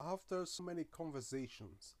After so many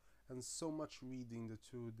conversations and so much reading, the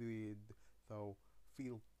two did, though,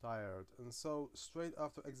 feel tired, and so straight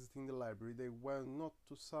after exiting the library they went not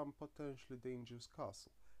to some potentially dangerous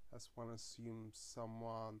castle, as one assumes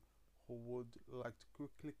someone who would like to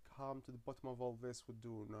quickly come to the bottom of all this would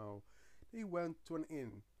do. No, they went to an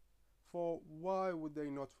inn. For why would they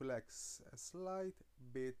not relax a slight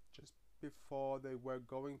bit just before they were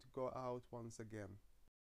going to go out once again?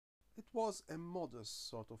 It was a modest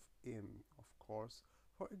sort of inn, of course,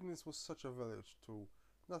 for Ignis was such a village too.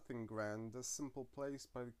 Nothing grand, a simple place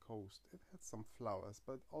by the coast. It had some flowers,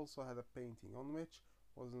 but it also had a painting on which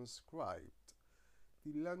was inscribed,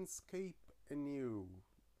 "The landscape anew,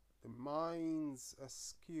 the minds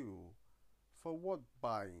askew, for what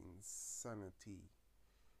binds sanity?"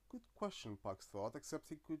 Good question, Puck thought, except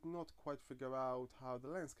he could not quite figure out how the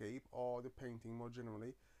landscape, or the painting more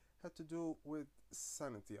generally, had to do with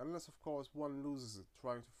sanity, unless of course one loses it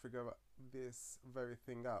trying to figure this very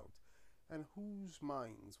thing out. And whose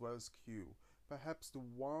minds were askew? Perhaps the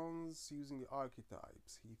ones using the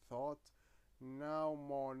archetypes, he thought, now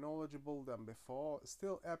more knowledgeable than before.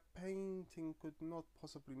 Still, a painting could not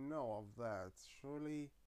possibly know of that,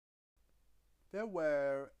 surely. There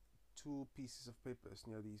were two pieces of papers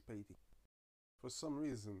near these paintings, for some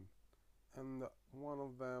reason, and one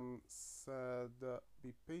of them said,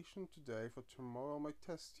 "Be patient today, for tomorrow might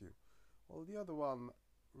test you," while the other one,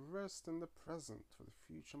 "Rest in the present, for the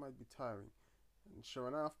future might be tiring." And sure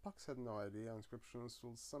enough, Puck had no idea inscriptions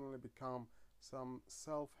would suddenly become some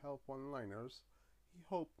self-help one-liners. He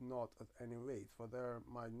hoped not, at any rate, for there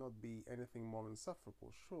might not be anything more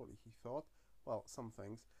insufferable, surely, he thought. Well, some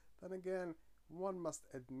things. Then again, one must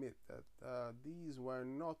admit that these were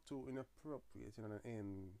not too inappropriate in an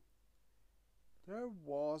inn. There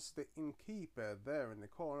was the innkeeper there in the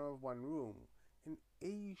corner of one room, an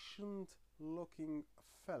ancient-looking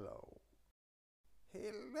fellow.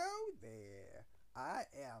 "Hello there, I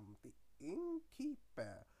am the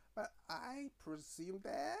innkeeper, but I presume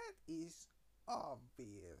that is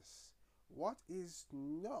obvious. What is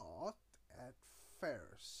not at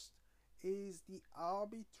first is the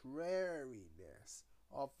arbitrariness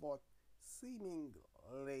of what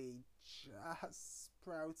seemingly just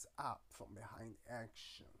sprouts up from behind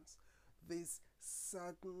actions. This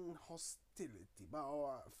sudden hostility by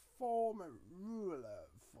our former ruler,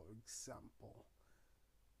 for example."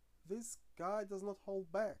 This guy does not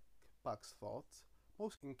hold back, Pax thought.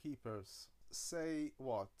 Most innkeepers say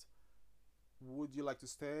what? "Would you like to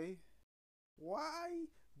stay?" Why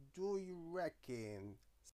do you reckon?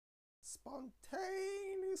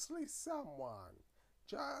 Spontaneously someone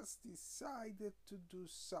just decided to do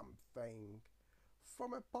something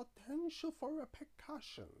from a potential for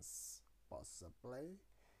repercussions, possibly.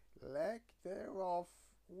 Lack thereof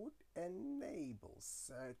would enable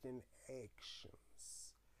certain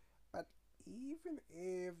actions. But even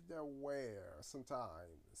if there were,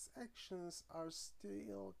 sometimes actions are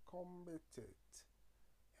still committed.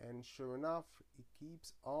 And sure enough, it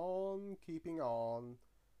keeps on keeping on.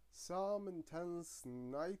 Some intense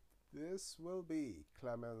night this will be,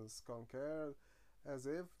 Clemens concurred, as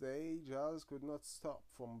if they just could not stop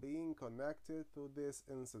from being connected to this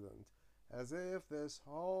incident, as if this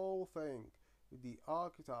whole thing with the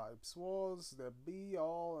archetypes was the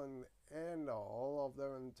be-all and end-all of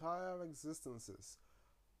their entire existences,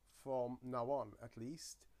 from now on at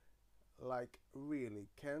least. Like, really,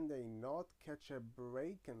 can they not catch a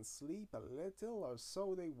break and sleep a little, or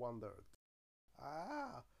so they wondered.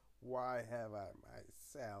 Ah, why have I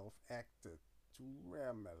myself acted to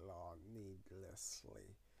ramble on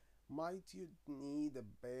needlessly? Might you need a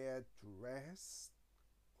bed rest?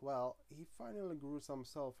 Well, he finally grew some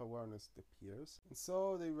self-awareness, it appears, and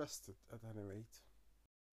so they rested at any rate.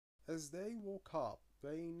 As they woke up,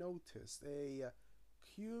 they noticed a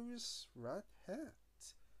curious red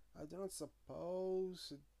hat. I do not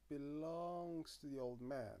suppose it belongs to the old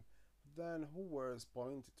man, but then who wears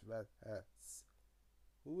pointed red hats?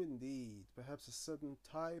 Who indeed? Perhaps a certain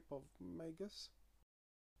type of magus?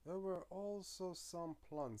 There were also some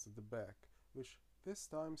plants at the back, which this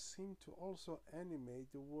time seemed to also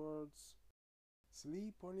animate the words,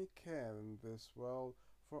 "Sleep when you can in this world,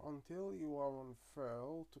 for until you are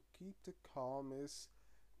unfurled, to keep the calm is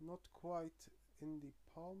not quite in the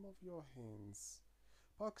palm of your hands."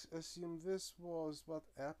 Puck assumed this was but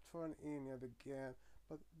apt for an inn yet again,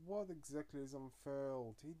 but what exactly is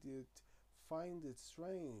unfurled? He did find it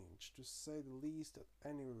strange, to say the least, at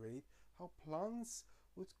any rate, how plants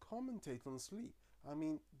would commentate on sleep. I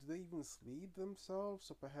mean, do they even sleep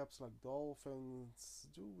themselves, or perhaps like dolphins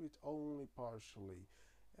do it only partially?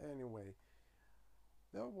 Anyway,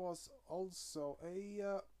 there was also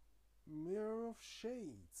a Mirror of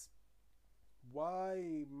shades.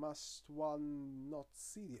 Why must one not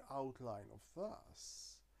see the outline of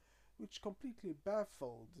thus? Which completely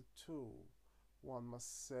baffled the two, one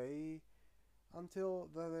must say, until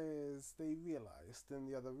that is they realized in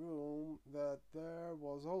the other room that there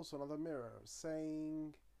was also another mirror,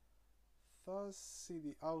 saying, "Thus see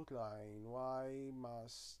the outline, why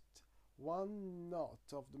must one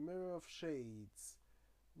not of the mirror of shades?"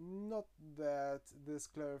 Not that this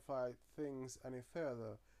clarified things any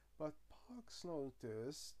further, but Parks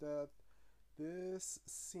noticed that this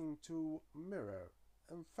seemed to mirror,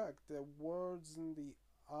 in fact, the words in the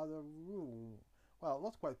other room. Well,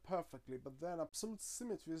 not quite perfectly, but then absolute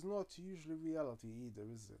symmetry is not usually reality either,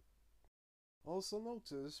 is it? Also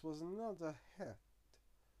notice was another hat.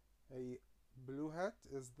 A blue hat?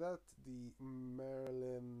 Is that the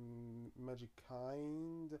Merlin magic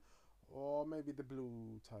kind? Or maybe the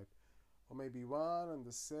blue type? Or maybe one and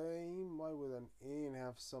the same? Why would an inn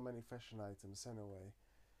have so many fashion items anyway?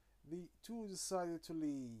 The two decided to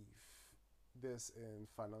leave this inn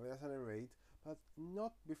finally, at any rate, but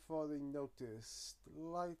not before they noticed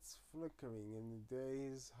lights flickering in the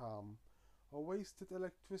day's hum, or wasted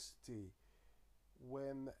electricity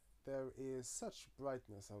when there is such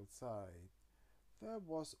brightness outside. There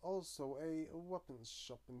was also a weapons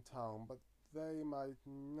shop in town, but they might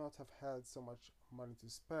not have had so much money to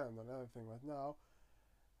spend on anything right now,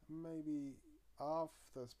 maybe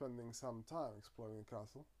after spending some time exploring the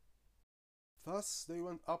castle. Thus they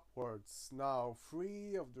went upwards, now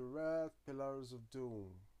free of the red pillars of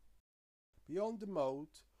doom. Beyond the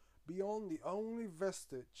moat, beyond the only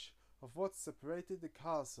vestige of what separated the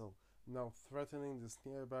castle, now threatening this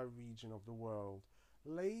nearby region of the world,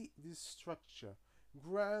 lay this structure.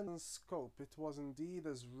 Grand in scope, it was indeed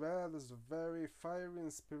as red as the very fiery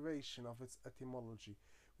inspiration of its etymology,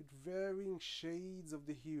 with varying shades of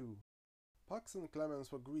the hue. Pax and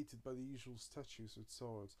Clemens were greeted by the usual statues with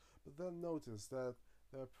swords, but then noticed that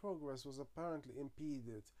their progress was apparently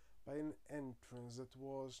impeded by an entrance that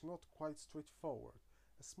was not quite straightforward,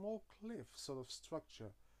 a small cliff sort of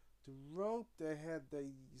structure. The rope they had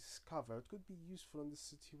discovered could be useful in this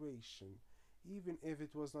situation, even if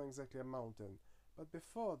it was not exactly a mountain. But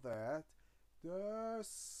before that, there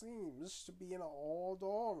seems to be an odd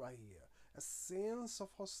aura here, a sense of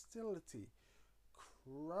hostility.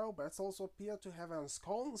 Crowbats also appear to have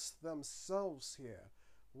ensconced themselves here.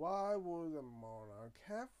 Why would a monarch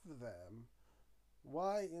have them?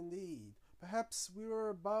 Why, indeed? Perhaps we were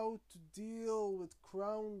about to deal with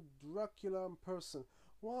Count Dracula in person.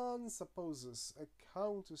 One supposes a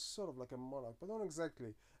count is sort of like a monarch, but not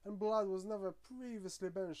exactly, and blood was never previously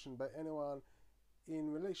mentioned by anyone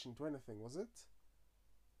in relation to anything, was it?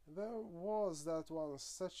 There was that one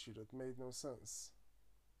statue that made no sense.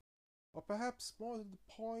 Or perhaps, more to the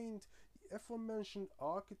point, the aforementioned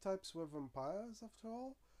archetypes were vampires after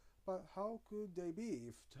all? But how could they be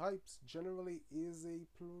if types generally is a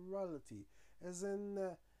plurality, as in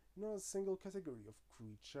not a single category of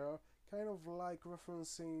creature, kind of like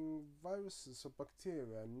referencing viruses or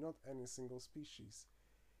bacteria, not any single species?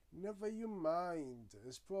 Never you mind,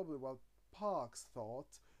 is probably what Parks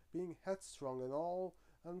thought, being headstrong and all,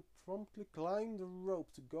 and promptly climbed the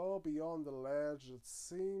rope to go beyond the ledge that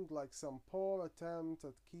seemed like some poor attempt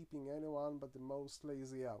at keeping anyone but the most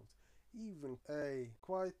lazy out. Even a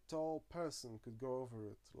quite tall person could go over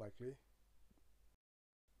it, likely.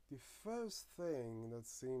 The first thing that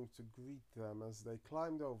seemed to greet them as they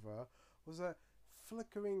climbed over was a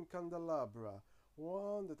flickering candelabra,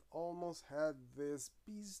 one that almost had this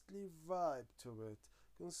beastly vibe to it,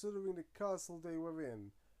 considering the castle they were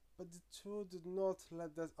in. But the two did not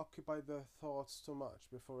let that occupy their thoughts too much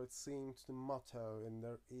before it seemed to mutter in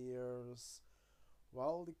their ears,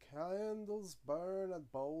 "While the candles burn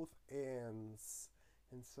at both ends,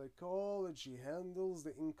 and psychology handles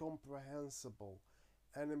the incomprehensible,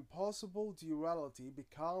 an impossible duality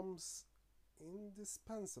becomes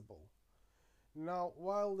indispensable." Now,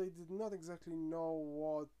 while they did not exactly know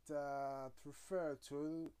what that referred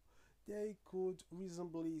to, they could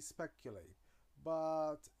reasonably speculate.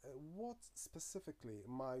 But what specifically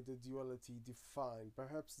might the duality define?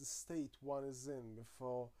 Perhaps the state one is in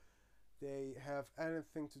before they have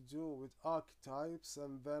anything to do with archetypes,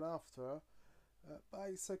 and then after.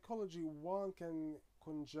 By psychology, one can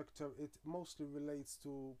conjecture it mostly relates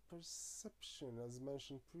to perception, as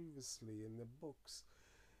mentioned previously in the books.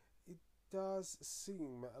 It does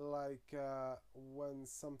seem like when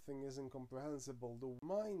something is incomprehensible, the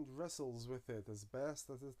mind wrestles with it as best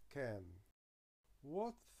as it can.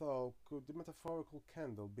 What, though, could the metaphorical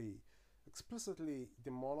candle be? Explicitly,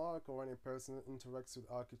 the monarch or any person interacts with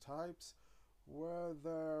archetypes? Were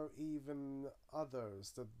there even even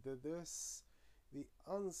others that did this? The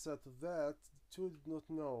answer to that the two did not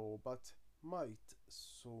know, but might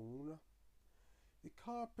soon. The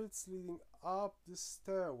carpets leading up the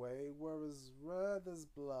stairway were as red as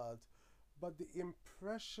blood, but the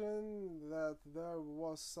impression that there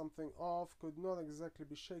was something off could not exactly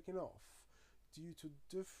be shaken off, due to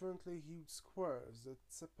differently hued squares that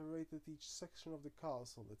separated each section of the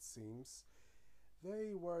castle, it seems.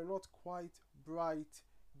 They were not quite bright,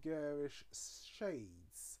 garish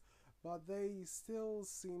shades, but they still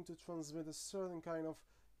seemed to transmit a certain kind of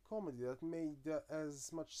comedy that made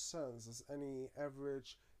as much sense as any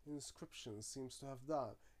average inscription seems to have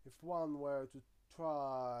done, if one were to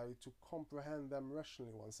try to comprehend them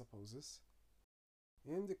rationally, one supposes.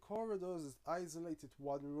 In the corridors that isolated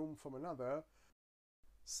one room from another,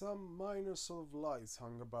 some minor sort of lights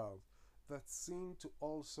hung about that seemed to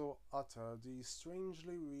also utter these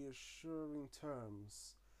strangely reassuring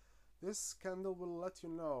terms. This candle will let you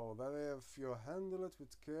know that if you handle it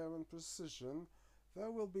with care and precision, there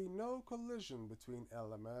will be no collision between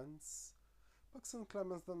elements. Pucks and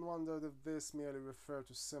Clemens then wondered if this merely referred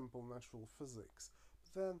to simple natural physics.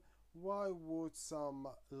 But then, why would some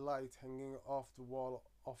light hanging off the wall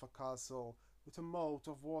of a castle with a moat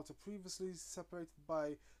of water previously separated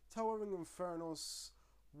by towering infernos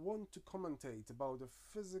want to commentate about the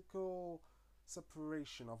physical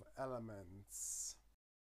separation of elements?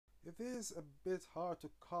 It is a bit hard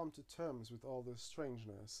to come to terms with all this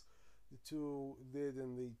strangeness, the two did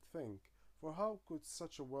indeed think, for how could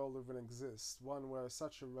such a world even exist, one where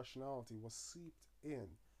such a rationality was seeped in?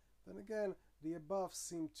 Then again, the above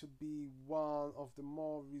seemed to be one of the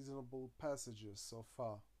more reasonable passages so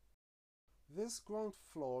far. This ground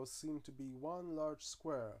floor seemed to be one large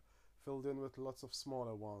square, filled in with lots of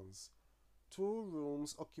smaller ones. Two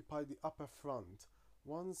rooms occupied the upper front.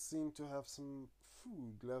 One seemed to have some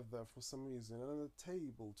food left there for some reason, and a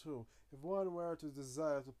table too, if one were to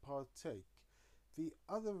desire to partake. The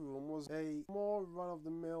other room was a more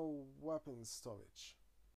run-of-the-mill weapons storage,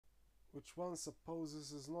 which one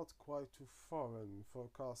supposes is not quite too foreign for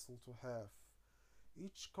a castle to have.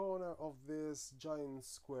 Each corner of this giant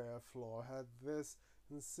square floor had this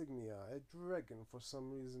insignia. A dragon, for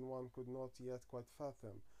some reason one could not yet quite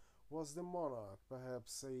fathom. Was the monarch,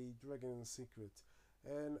 perhaps a dragon in secret?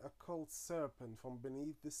 An occult serpent from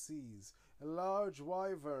beneath the seas, a large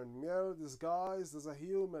wyvern mere disguised as a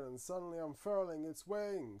human and suddenly unfurling its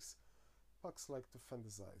wings. Pucks liked to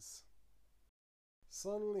fantasize.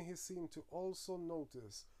 Suddenly he seemed to also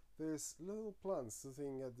notice this little plant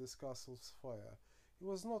sitting at this castle's fire. He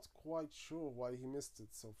was not quite sure why he missed it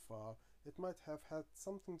so far. It might have had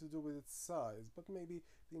something to do with its size, but maybe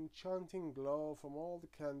the enchanting glow from all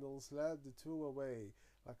the candles led the two away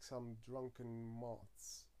like some drunken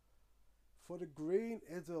moths. For the green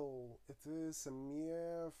idyll it is a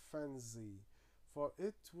mere fancy, for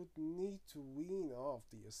it would need to wean off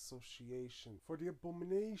the association, for the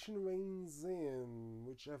abomination reigns in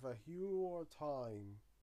whichever hue or time.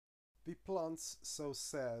 The plants so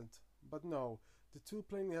said, but no, the two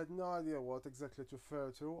plainly had no idea what exactly to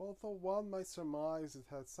refer to, although one might surmise it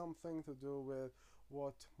had something to do with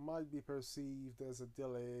what might be perceived as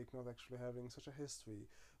idyllic, not actually having such a history,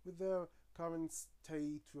 with their current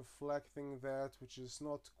state reflecting that which is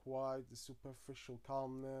not quite the superficial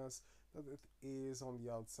calmness that it is on the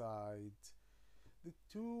outside. The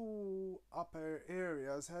two upper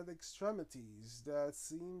areas had extremities that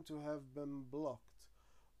seemed to have been blocked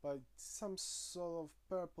by some sort of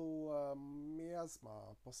purple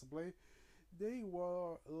miasma, possibly. They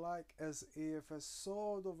were like as if a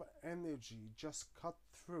sort of energy just cut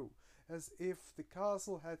through, as if the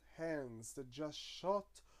castle had hands that just shot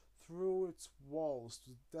through its walls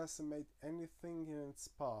to decimate anything in its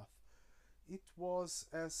path. It was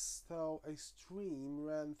as though a stream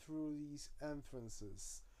ran through these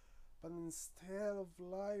entrances, but instead of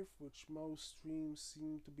life, which most streams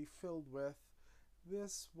seem to be filled with,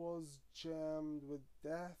 this was jammed with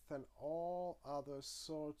death and all other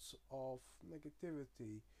sorts of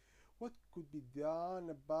negativity. What could be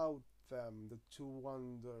done about them, the two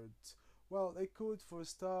wondered. Well, they could, for a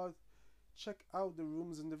start, check out the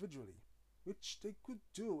rooms individually, which they could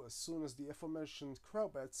do as soon as the aforementioned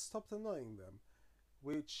crowbats stopped annoying them,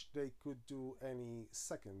 which they could do any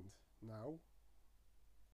second now.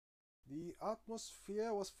 The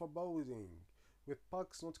atmosphere was foreboding, with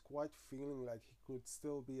Pucks not quite feeling like he could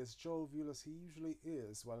still be as jovial as he usually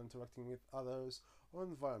is while interacting with others or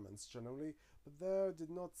environments generally, but there did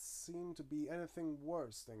not seem to be anything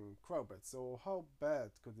worse than crowbats, so how bad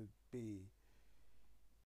could it be?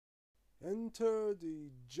 Enter the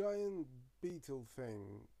giant beetle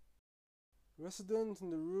thing. resident in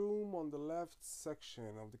the room on the left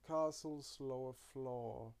section of the castle's lower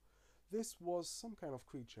floor. This was some kind of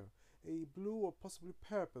creature, a blue or possibly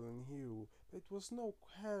purple in hue, but it was no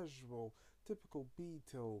casual, typical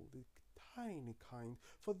beetle, the tiny kind,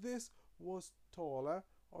 for this was taller,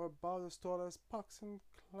 or about as tall as Pucks and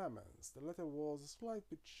Clemens. The latter was a slight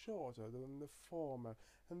bit shorter than the former,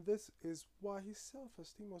 and this is why his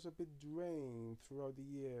self-esteem was a bit drained throughout the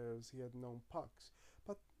years he had known Pucks.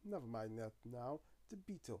 But never mind that now. The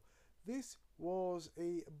beetle. This was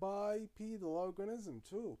a bipedal organism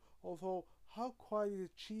too, although how quite it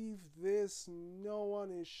achieved this no one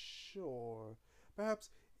is sure. Perhaps,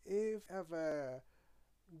 if ever,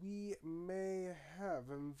 we may have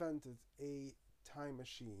invented a time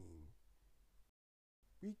machine.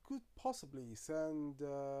 We could possibly send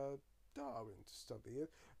Darwin to study it,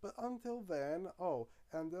 but until then, oh,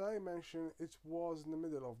 and did I mention it was in the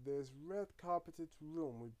middle of this red carpeted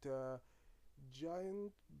room with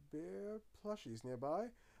giant bear plushies nearby?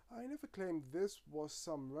 I never claimed this was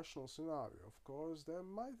some rational scenario, of course. There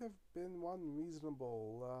might have been one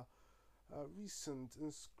reasonable recent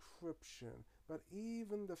inscription, but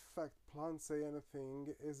even the fact plants say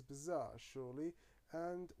anything is bizarre, surely,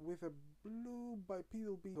 and with a blue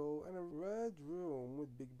bipedal beetle and a red room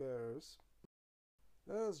with big bears.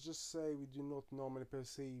 Let us just say we do not normally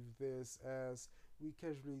perceive this as we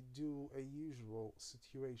casually do a usual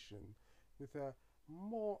situation, with a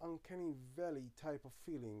more uncanny valley type of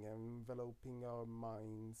feeling enveloping our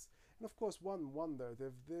minds. And of course, one wondered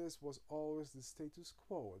if this was always the status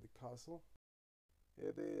quo at the castle.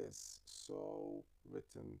 It is so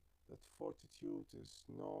written that fortitude is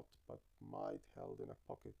not but might held in a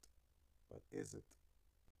pocket. But is it?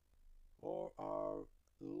 Or are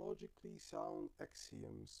logically sound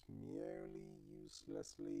axioms merely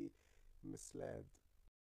uselessly misled?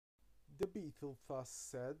 The beetle thus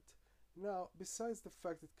said. Now, besides the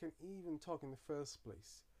fact it can even talk in the first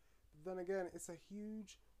place, but then again, it's a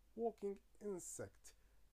huge walking insect.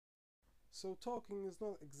 So talking is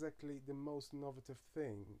not exactly the most innovative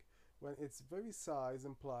thing, when its very size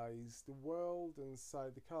implies the world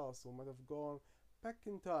inside the castle might have gone back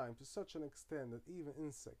in time to such an extent that even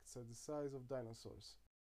insects are the size of dinosaurs.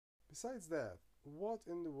 Besides that, what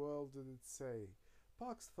in the world did it say?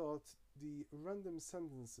 Parks thought the random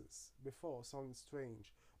sentences before sounded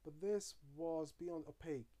strange, but this was beyond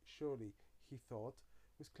opaque, surely, he thought,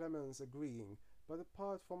 with Clemens agreeing. But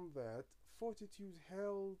apart from that, fortitude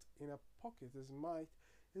held in a pocket as might,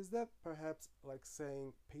 is that perhaps like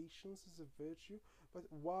saying patience is a virtue? But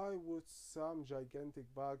why would some gigantic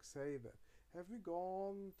bug say that? Have we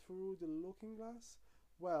gone through the looking glass?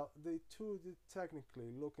 Well, they too did technically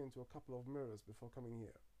look into a couple of mirrors before coming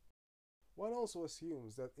here. One also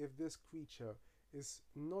assumes that if this creature is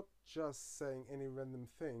not just saying any random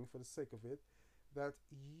thing for the sake of it, that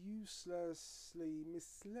uselessly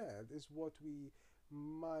misled is what we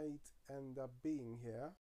might end up being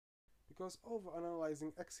here, because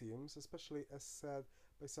overanalyzing axioms, especially as said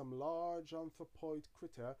by some large anthropoid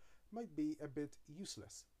critter, might be a bit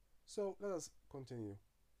useless. So let us continue.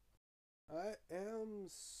 I am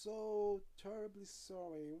so terribly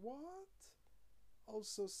sorry. What?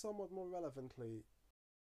 Also, somewhat more relevantly,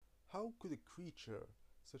 how could a creature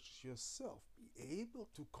such as yourself be able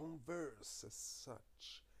to converse as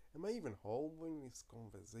such? Am I even following this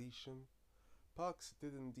conversation? Pucks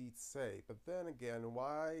did indeed say, but then again,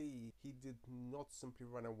 why he did not simply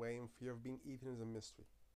run away in fear of being eaten is a mystery.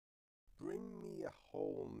 Bring me a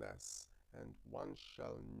wholeness, and one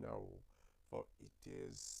shall know, for it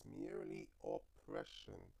is merely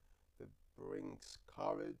oppression that brings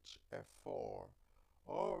courage afore,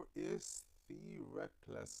 or is the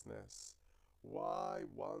recklessness why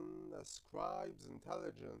one ascribes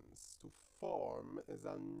intelligence to form is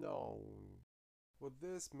unknown. What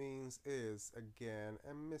this means is, again,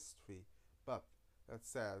 a mystery, but, that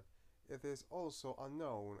said, it is also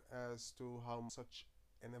unknown as to how such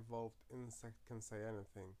an evolved insect can say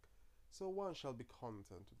anything, so one shall be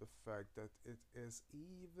content with the fact that it is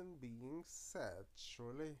even being said,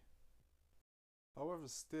 surely. However,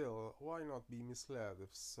 still, why not be misled if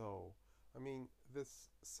so? I mean,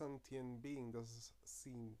 this sentient being does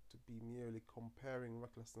seem to be merely comparing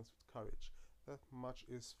recklessness with courage. That much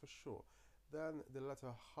is for sure. Then the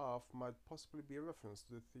latter half might possibly be a reference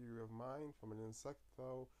to the theory of mind from an insect,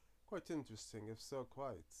 though quite interesting, if so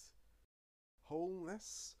quite.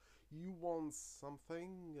 Wholeness? You want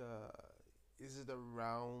something? Is it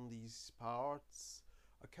around these parts?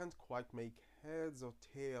 I can't quite make heads or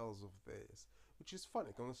tails of this, which is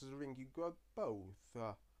funny considering you got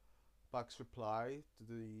both. Buck's reply to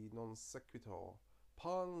the non sequitur.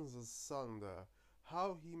 Puns asunder.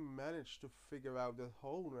 How he managed to figure out that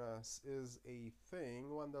wholeness is a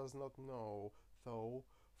thing one does not know, though,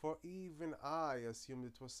 for even I assumed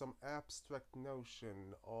it was some abstract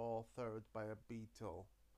notion authored by a beetle.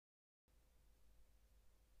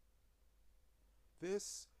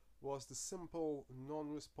 This was the simple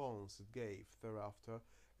non-response it gave thereafter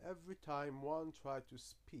every time one tried to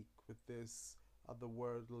speak with this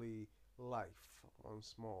otherworldly life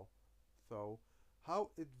once more, though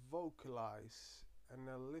how it vocalized an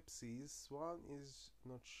ellipses one is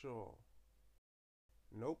not sure.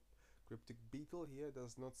 Nope, Cryptic Beetle here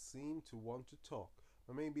does not seem to want to talk,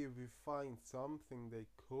 but maybe if we find something they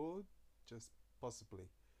could, just possibly,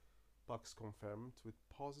 Bugs confirmed with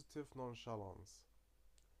positive nonchalance.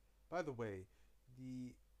 By the way,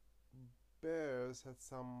 the Bears had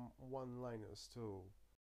some one-liners too,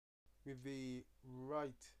 with the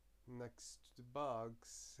right next to the bug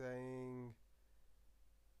saying,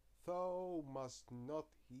 "Thou must not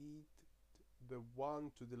heed the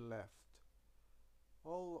one to the left."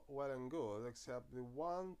 All well and good, except the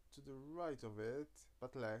one to the right of it,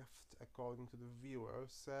 but left, according to the viewer,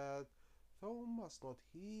 said, "Thou must not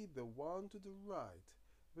heed the one to the right."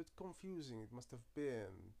 A bit confusing it must have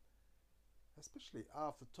been, especially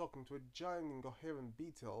after talking to a giant incoherent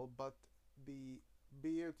beetle, but the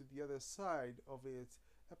beer to the other side of it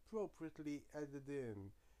appropriately added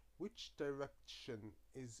in, which direction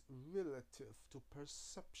is relative to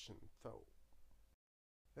perception, though.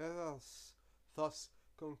 Let us thus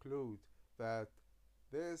conclude that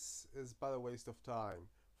this is but a waste of time,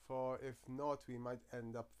 for if not, we might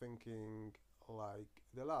end up thinking like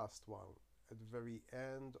the last one, at the very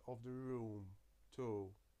end of the room,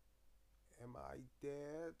 too. Am I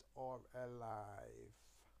dead or alive?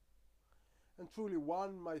 And truly,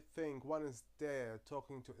 one might think one is there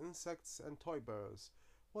talking to insects and toy birds.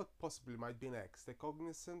 What possibly might be next? A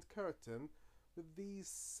cognizant curtain with these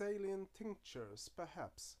salient tinctures,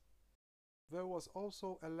 perhaps. There was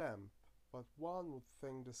also a lamp, but one would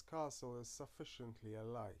think this castle is sufficiently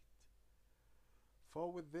alight. For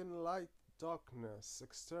within light darkness,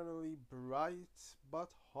 externally bright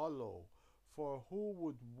but hollow, for who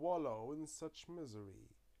would wallow in such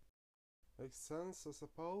misery? Makes sense, I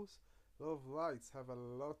suppose? Love lights have a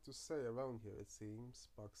lot to say around here, it seems,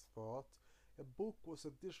 Bugs thought. A book was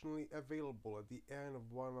additionally available at the end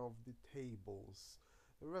of one of the tables.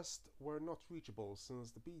 The rest were not reachable,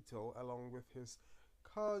 since the beetle, along with his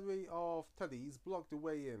cadre of teddies, blocked the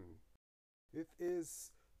way in. It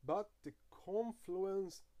is but the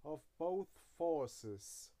confluence of both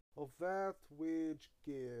forces, of that which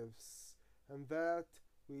gives and that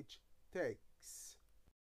which takes,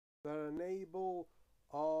 that enable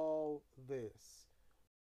all this.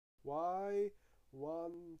 Why,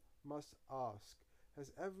 one must ask,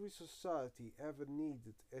 has every society ever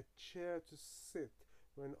needed a chair to sit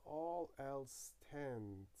when all else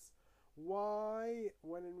stands? Why,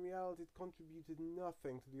 when in reality it contributed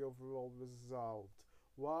nothing to the overall result?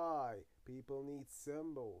 Why, people need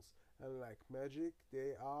symbols, and like magic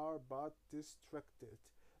they are but distracted.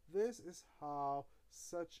 This is how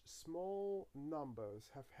such small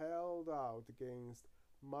numbers have held out against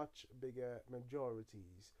much bigger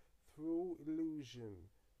majorities, through illusion.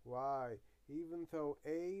 Why, even though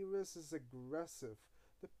Ares is aggressive,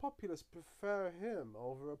 the populace prefer him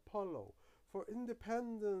over Apollo, for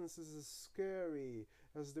independence is as scary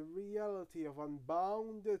as the reality of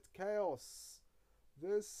unbounded chaos.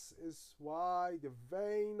 This is why the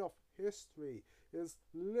vein of history is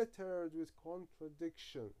littered with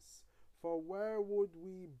contradictions. For where would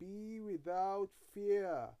we be without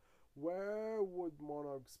fear? Where would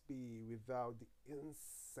monarchs be without the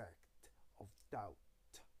insect of doubt?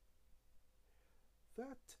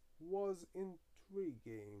 That was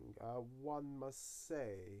intriguing, one must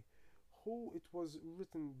say. Who it was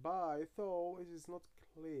written by, though it is not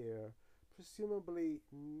clear. Presumably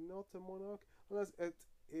not a monarch, unless it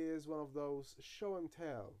is one of those show and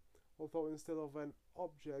tell, although instead of an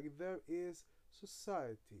object there is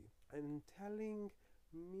society, and telling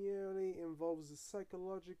merely involves the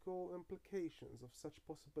psychological implications of such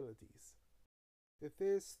possibilities. It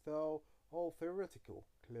is, though, all theoretical,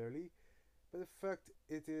 clearly, but the fact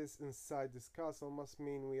it is inside this castle must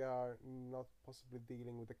mean we are not possibly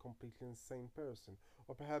dealing with a completely insane person,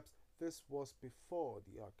 or perhaps this was before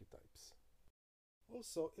the archetypes.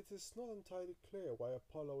 Also, it is not entirely clear why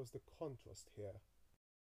Apollo is the contrast here,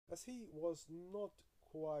 as he was not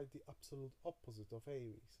quite the absolute opposite of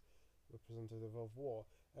Ares, representative of war,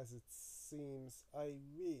 as it seems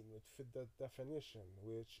Irene would fit that definition,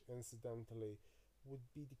 which, incidentally,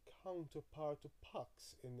 would be the counterpart to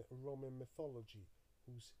Pax in Roman mythology,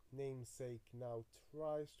 whose namesake now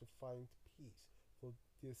tries to find peace through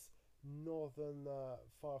this northern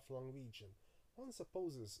far-flung region. One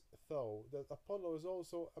supposes, though, that Apollo is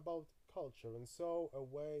also about culture and so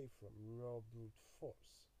away from raw brute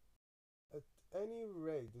force. At any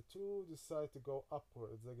rate, the two decide to go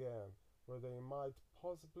upwards again, where they might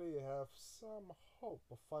possibly have some hope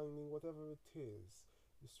of finding whatever it is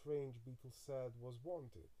the strange beetle said was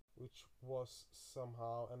wanted, which was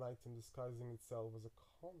somehow an item disguising itself as a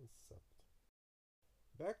concept.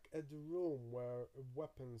 Back at the room where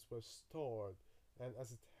weapons were stored, and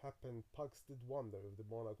as it happened, Pugs did wonder if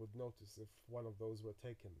the monarch would notice if one of those were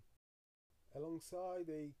taken. Alongside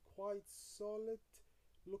a quite solid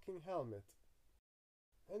looking helmet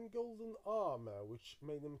and golden armor, which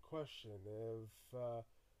made him question if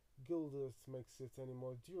gilded makes it any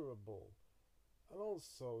more durable, and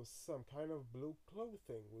also some kind of blue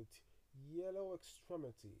clothing with yellow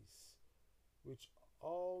extremities, which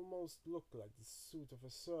almost looked like the suit of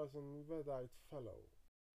a certain red-eyed fellow.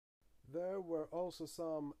 There were also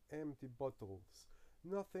some empty bottles,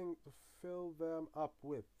 nothing to fill them up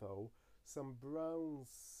with though, some brown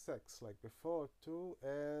sacks like before too,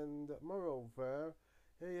 and moreover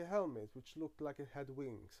a helmet which looked like it had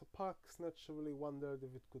wings, so Pugs naturally wondered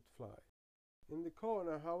if it could fly. In the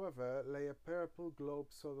corner, however, lay a purple globe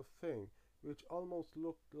sort of thing, which almost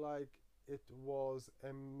looked like it was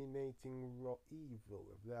emanating raw evil,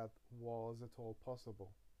 if that was at all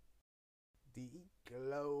possible. The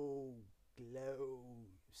glow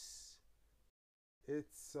glows, It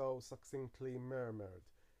so succinctly murmured.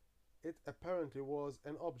 It apparently was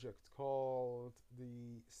an object called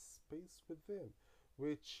the Space Within,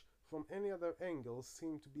 which from any other angle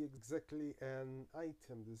seemed to be exactly an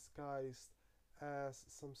item disguised as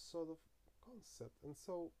some sort of concept, and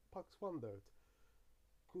so Pugs wondered,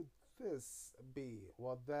 could this be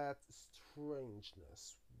what that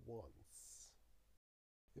strangeness wants?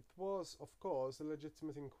 It was, of course, a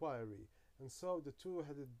legitimate inquiry, and so the two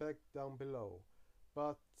headed back down below,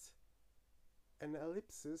 but an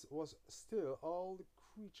ellipsis was still all the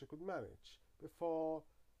creature could manage, before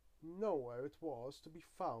nowhere it was to be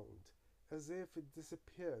found, as if it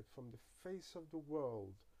disappeared from the face of the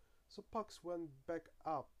world. So Pugs went back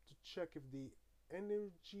up to check if the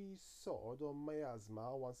energy sword or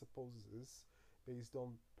miasma, one supposes, based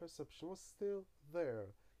on perception, was still there.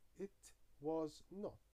 It was not.